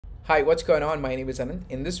Hi, what's going on? My name is Anand.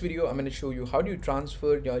 In this video, I'm going to show you how do you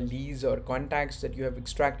transfer your leads or contacts that you have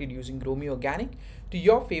extracted using GrowMeOrganic to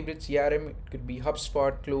your favorite CRM. It could be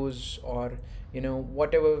HubSpot, Close, or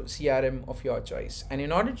whatever CRM of your choice. And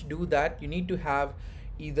in order to do that, you need to have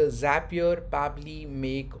either Zapier, Pabbly,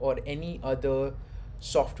 Make, or any other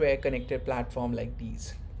software connected platform like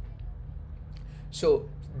these. So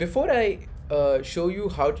before I show you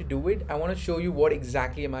how to do it, I want to show you what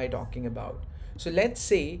exactly am I talking about. So let's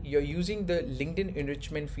say you're using the LinkedIn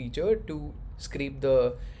enrichment feature to scrape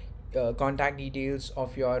the contact details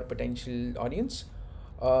of your potential audience.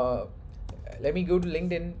 Let me go to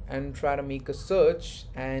LinkedIn and try to make a search,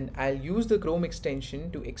 and I'll use the Chrome extension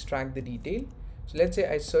to extract the detail. So let's say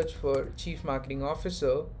I search for Chief Marketing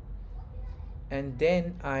Officer, and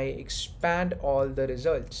then I expand all the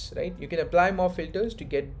results, right? You can apply more filters to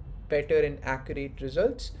get better and accurate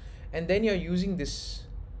results, and then you're using this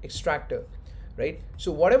extractor, right?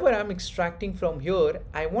 So whatever I'm extracting from here,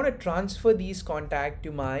 I want to transfer these contacts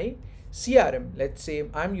to my CRM. Let's say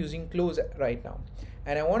I'm using Close right now,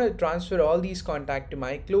 and I want to transfer all these contacts to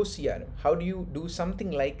my Close CRM. How do you do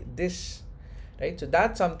something like this, right? So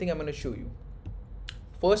that's something I'm going to show you.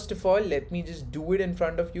 First of all, let me just do it in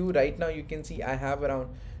front of you. Right now you can see I have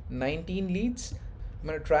around 19 leads. I'm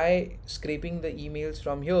going to try scraping the emails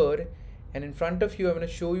from here, and in front of you I'm going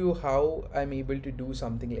to show you how I'm able to do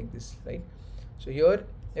something like this, right? So here,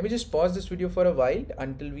 let me just pause this video for a while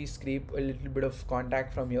until we scrape a little bit of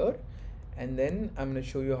contact from here, and then I'm going to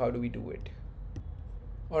show you how do we do it.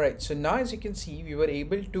 Alright, so now as you can see, we were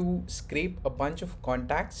able to scrape a bunch of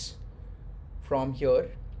contacts from here.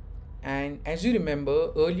 And as you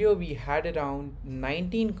remember, earlier we had around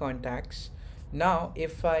 19 contacts. Now,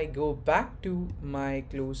 if I go back to my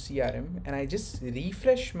Close CRM and I just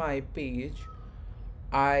refresh my page,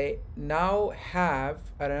 I now have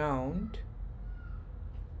around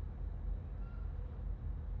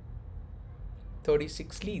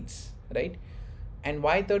 36 leads, right? And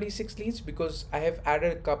why 36 leads? Because I have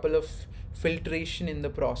added a couple of filtration in the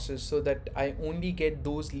process so that I only get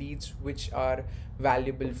those leads which are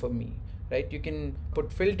valuable for me, right? You can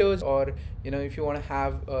put filters, or if you want to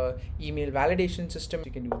have a email validation system,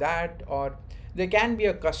 you can do that, or there can be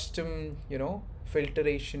a custom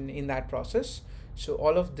filtration in that process. So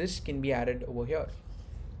all of this can be added over here,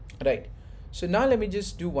 right? So now let me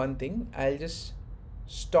just do one thing. I'll just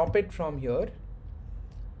stop it from here,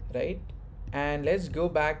 right? And let's go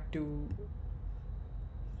back to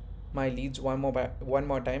my leads one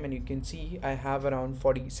more time, and you can see I have around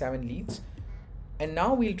 47 leads. And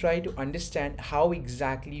now we'll try to understand how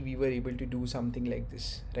exactly we were able to do something like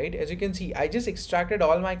this, right? As you can see, I just extracted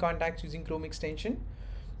all my contacts using Chrome extension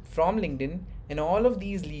from LinkedIn, and all of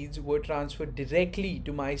these leads were transferred directly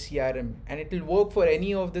to my CRM, and it will work for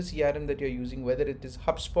any of the CRM that you're using, whether it is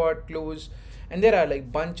HubSpot, Close, and there are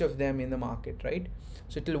like bunch of them in the market, right?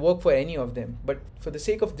 So it will work for any of them. But for the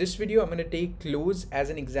sake of this video, I'm going to take Close as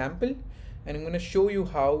an example, and I'm going to show you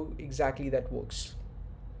how exactly that works.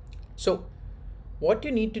 So what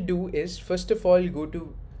you need to do is, first of all, go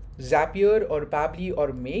to Zapier or Pabbly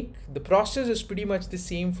or Make. The process is pretty much the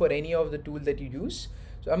same for any of the tools that you use.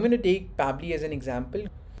 So I'm going to take Pabbly as an example.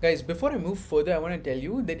 Guys, before I move further, I want to tell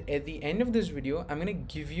you that at the end of this video, I'm going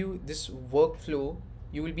to give you this workflow.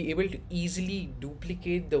 You will be able to easily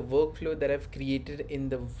duplicate the workflow that I've created in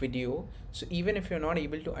the video. So even if you're not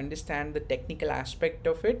able to understand the technical aspect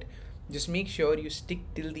of it, just make sure you stick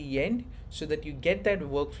till the end so that you get that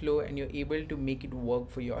workflow and you're able to make it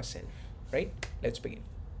work for yourself, right? Let's begin.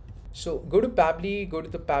 So go to Pabbly, go to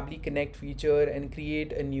the Pabbly Connect feature and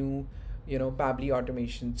create a new Pabbly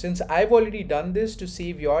automation. Since I've already done this to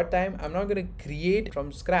save your time, I'm not going to create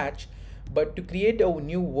from scratch. But to create a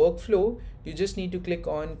new workflow, you just need to click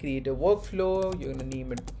on create a workflow. You're going to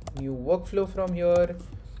name it new workflow from here,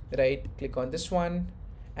 right? Click on this one,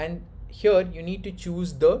 and here you need to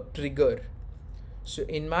choose the trigger. So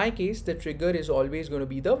in my case, the trigger is always going to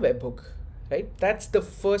be the webhook, right? That's the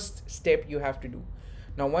first step you have to do.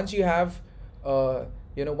 Now, once you have,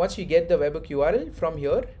 once you get the webhook URL from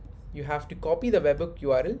here, you have to copy the webhook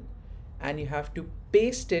URL and you have to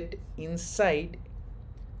paste it inside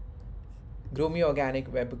GrowMeOrganic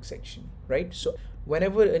webhook section, right? So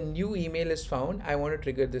whenever a new email is found, I want to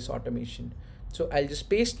trigger this automation. So I'll just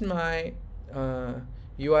paste my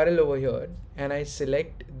URL over here and I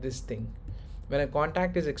select this thing when a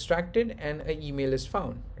contact is extracted and an email is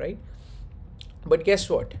found, right? But guess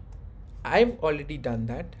what? I've already done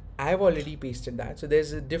that. I've already pasted that. So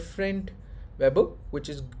there's a different webhook, which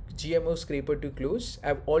is GMO scraper to Close.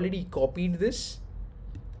 I've already copied this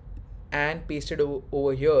and pasted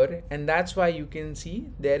over here, and that's why you can see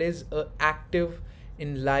there is a active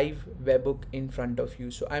in live webhook in front of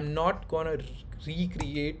you. So I'm not gonna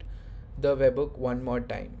recreate the webhook one more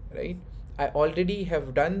time, right? I already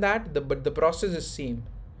have done that, but the process is same,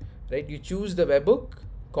 right? You choose the webhook,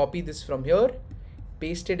 copy this from here,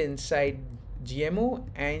 paste it inside GMO,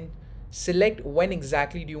 and select when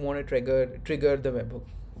exactly do you want to trigger the webhook,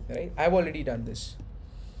 right? I've already done this.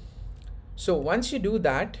 So once you do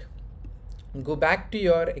that, go back to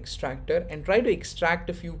your extractor and try to extract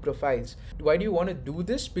a few profiles. Why do you want to do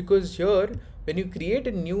this? Because here, when you create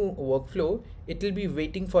a new workflow, it will be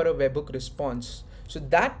waiting for a webhook response. So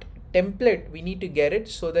that template, we need to get it,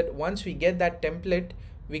 so that once we get that template,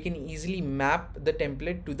 we can easily map the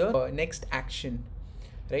template to the next action,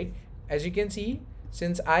 right? As you can see,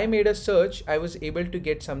 since I made a search, I was able to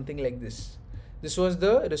get something like this. This was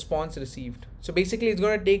the response received. So basically it's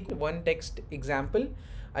going to take one text example.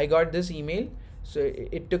 I got this email, so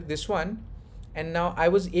it took this one, and now I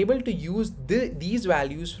was able to use these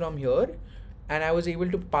values from here, and I was able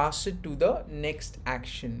to pass it to the next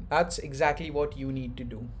action. That's exactly what you need to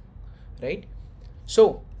do, right?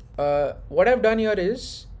 So what I've done here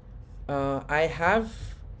is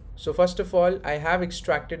so first of all, I have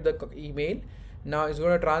extracted the email. Now it's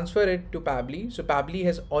going to transfer it to Pabbly. So Pabbly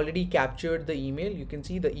has already captured the email. You can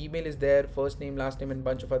see the email is there, first name, last name, and a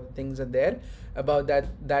bunch of other things are there about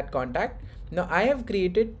that contact. Now I have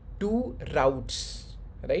created 2 routes,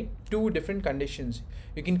 right? 2 different conditions.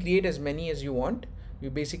 You can create as many as you want. You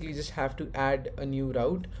basically just have to add a new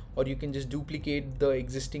route, or you can just duplicate the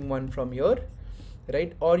existing one from here,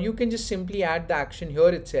 right? Or you can just simply add the action here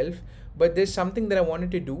itself. But there's something that I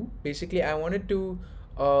wanted to do. Basically, I wanted to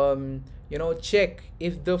check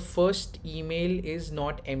if the first email is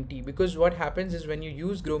not empty, because what happens is when you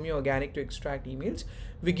use GrowMeOrganic to extract emails,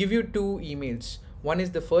 we give you 2 emails. One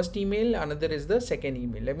is the first email, another is the second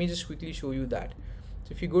email. Let me just quickly show you that.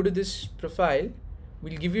 So if you go to this profile,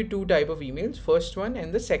 we'll give you 2 type of emails, first one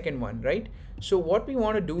and the second one, right? So what we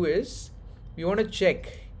want to do is we want to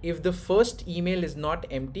check if the first email is not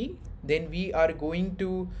empty, then we are going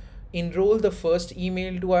to enroll the first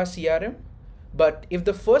email to our CRM. But if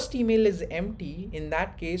the first email is empty, in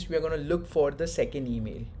that case, we are going to look for the second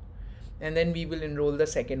email, and then we will enroll the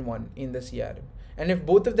second one in the CRM. And if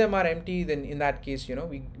both of them are empty, then in that case,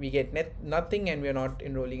 we get nothing, and we are not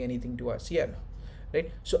enrolling anything to our CRM,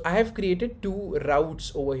 right? So I have created 2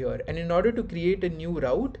 routes over here. And in order to create a new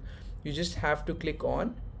route, you just have to click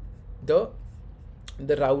on the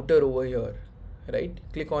router over here, right?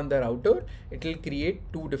 Click on the router, it will create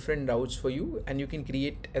 2 different routes for you, and you can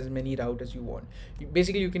create as many routes as you want.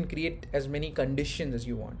 Basically, you can create as many conditions as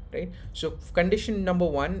you want, right? So condition number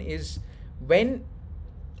 1 is when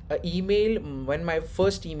my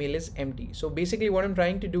first email is empty. So basically what I'm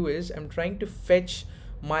trying to do is I'm trying to fetch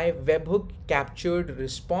my webhook captured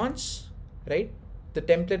response, right? The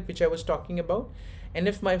template which I was talking about. And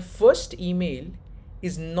if my first email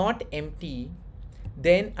is not empty,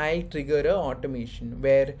 then I'll trigger a automation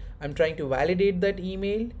where I'm trying to validate that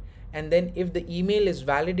email, and then if the email is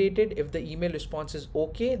validated, if the email response is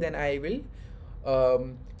okay, then I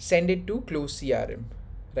will send it to close CRM,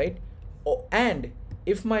 right? And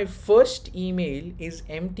if my first email is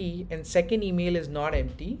empty and second email is not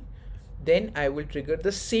empty, then I will trigger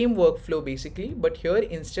the same workflow basically, but here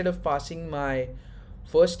instead of passing my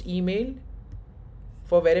first email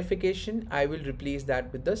for verification, I will replace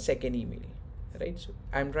that with the second email. Right? So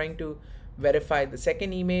I'm trying to verify the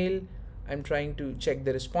second email. I'm trying to check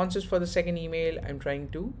the responses for the second email. I'm trying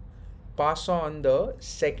to pass on the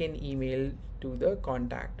second email to the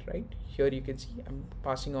contact, right? Here you can see I'm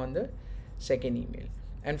passing on the second email.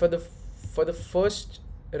 And for the first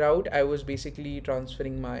route, I was basically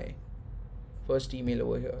transferring my first email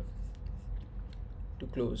over here to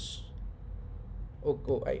close.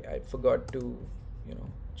 I forgot to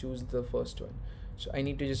choose the first one. So I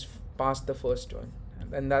need to just pass the first one,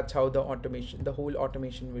 and that's how the whole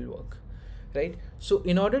automation will work, right? So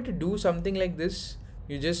in order to do something like this,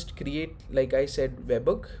 you just create, like I said,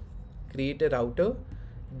 webhook, create a router,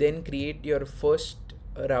 then create your first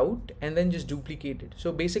route, and then just duplicate it.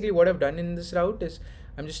 So basically what I've done in this route is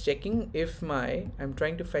I'm just checking if I'm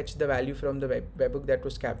trying to fetch the value from the webhook that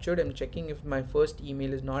was captured. I'm checking if my first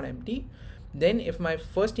email is not empty. Then if my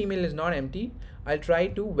first email is not empty, I'll try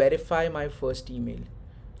to verify my first email.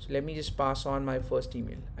 So let me just pass on my first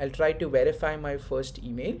email. I'll try to verify my first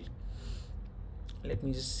email. Let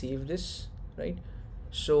me just save this, right?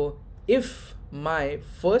 So if my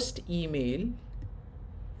first email,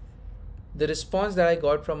 the response that I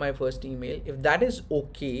got from my first email, if that is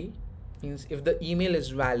okay, means if the email is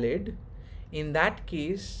valid, in that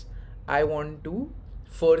case, I want to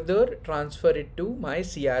further transfer it to my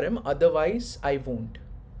CRM, otherwise I won't,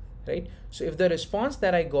 right? So if the response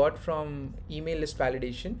that I got from email list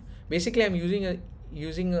validation, basically I'm using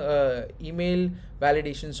a email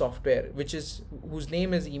validation software whose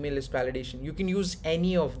name is email list validation. You can use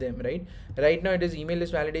any of them, right now it is email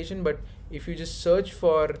list validation, but if you just search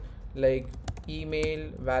for like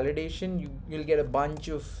email validation, you'll get a bunch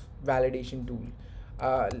of validation tool.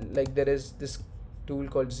 Like there is this tool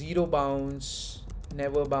called Zero Bounce,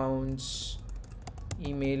 Never Bounce,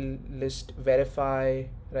 Email List Verify,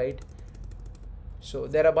 right? So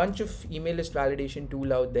there are a bunch of email list validation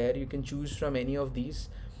tool out there. You can choose from any of these.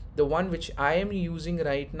 The one which I am using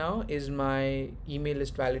right now is my email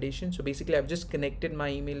list validation. So basically I've just connected my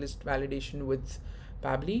email list validation with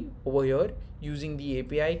Pabbly over here using the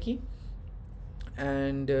API key.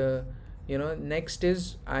 And next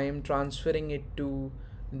is I am transferring it to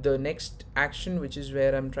the next action, which is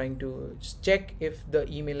where I'm trying to check if the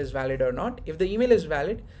email is valid or not. If the email is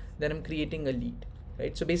valid, then I'm creating a lead,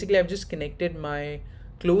 right? So basically I've just connected my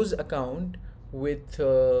close account with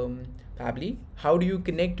Pabbly. How do you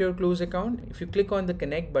connect your close account? If you click on the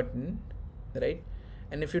connect button, right,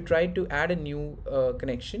 and if you try to add a new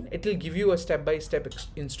connection, it will give you a step-by-step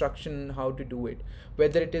instruction how to do it,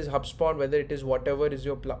 whether it is HubSpot, whether it is whatever is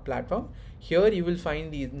your platform. Here you will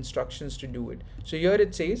find the instructions to do it. So here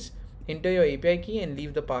it says enter your API key and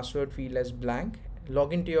leave the password field as blank,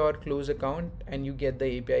 log into your close account, and you get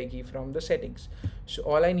the API key from the settings. So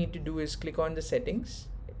all I need to do is click on the settings.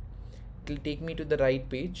 It will take me to the right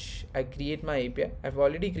page. I create my API. I've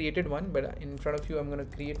already created one, but in front of you I'm going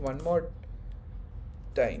to create one more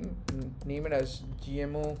time. Name it as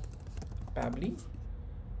GMO Pabbly.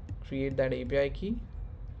 Create that API key,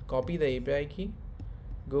 copy the API key,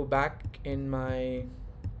 go back in my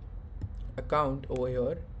account over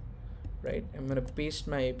here, right? I'm going to paste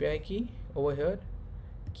my API key over here,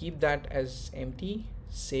 keep that as empty,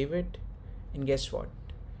 save it, and guess what?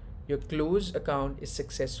 Your close account is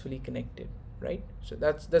successfully connected, right? So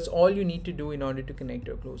that's all you need to do in order to connect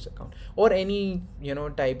your close account or any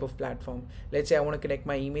type of platform. Let's say I want to connect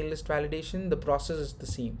my email list validation. The process is the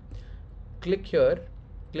same. Click here,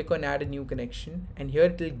 click on add a new connection, and here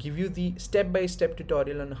it will give you the step-by-step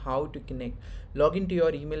tutorial on how to connect. Log into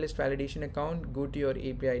your email list validation account, go to your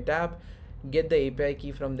API tab, get the API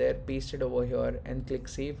key from there, paste it over here, and click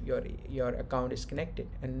save. Your account is connected,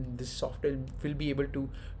 and this software will be able to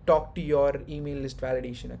talk to your email list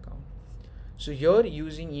validation account. So here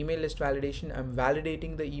using email list validation, I'm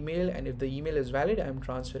validating the email, and if the email is valid, I'm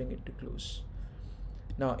transferring it to close.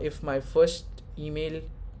 Now if my first email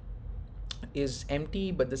is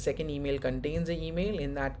empty but the second email contains an email,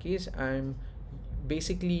 in that case I'm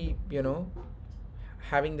basically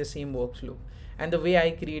having the same workflow. And the way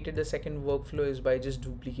I created the second workflow is by just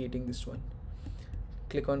duplicating this one.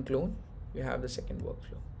 Click on clone, you have the second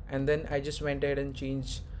workflow. And then I just went ahead and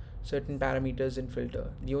changed certain parameters in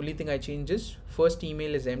filter. The only thing I changed is first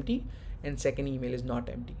email is empty and second email is not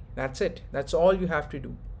empty. That's it. That's all you have to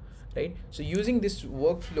do, right? So using this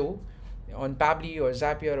workflow on Pabbly or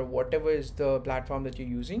Zapier or whatever is the platform that you're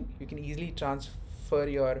using, you can easily transfer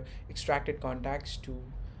your extracted contacts to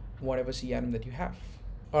whatever CRM that you have.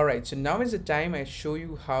 Alright, so now is the time I show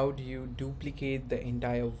you how do you duplicate the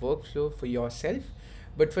entire workflow for yourself.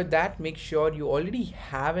 But for that, make sure you already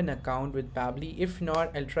have an account with Pabbly. If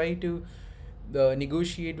not, I'll try to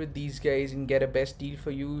negotiate with these guys and get a best deal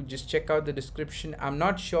for you. Just check out the description. I'm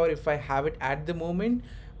not sure if I have it at the moment,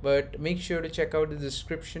 but make sure to check out the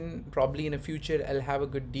description. Probably in the future I'll have a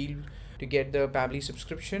good deal to get the Pabbly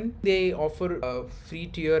subscription. They offer a free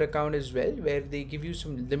tier account as well, where they give you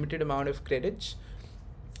some limited amount of credits.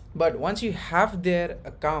 But once you have their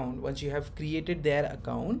account, once you have created their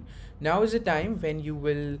account, now is the time when you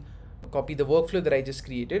will copy the workflow that I just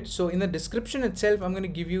created. So in the description itself, I'm going to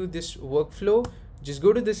give you this workflow. Just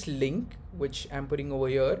go to this link, which I'm putting over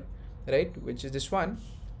here, right? Which is this one.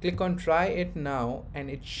 Click on try it now, and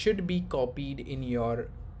it should be copied in your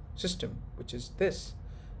system, which is this,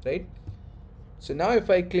 right? So now if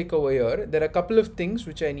I click over here, there are a couple of things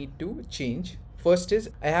which I need to change. First is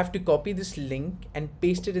I have to copy this link and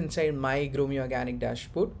paste it inside my GrowMeOrganic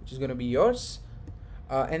dashboard, which is going to be yours.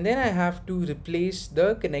 And then I have to replace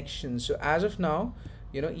the connection. So as of now,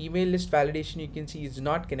 email list validation, you can see is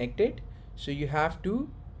not connected. So you have to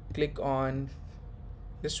click on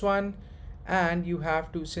this one, and you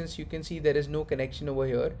have to, since you can see there is no connection over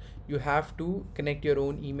here, you have to connect your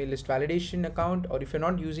own email list validation account. Or if you're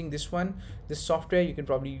not using this one, this software, you can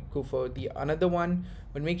probably go for the another one,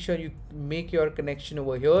 but make sure you make your connection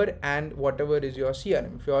over here and whatever is your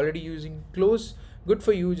CRM. If you're already using close, good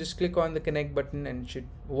for you. Just click on the connect button and it should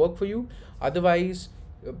work for you. Otherwise,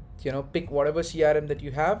 pick whatever CRM that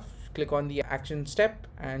you have, click on the action step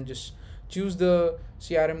and just choose the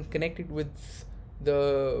CRM connected with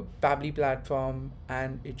the Pabbly platform,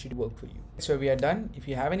 and it should work for you. So we are done. If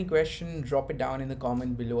you have any question, drop it down in the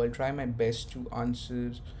comment below. I'll try my best to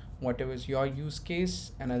answer whatever is your use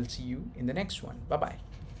case, and I'll see you in the next one. Bye bye.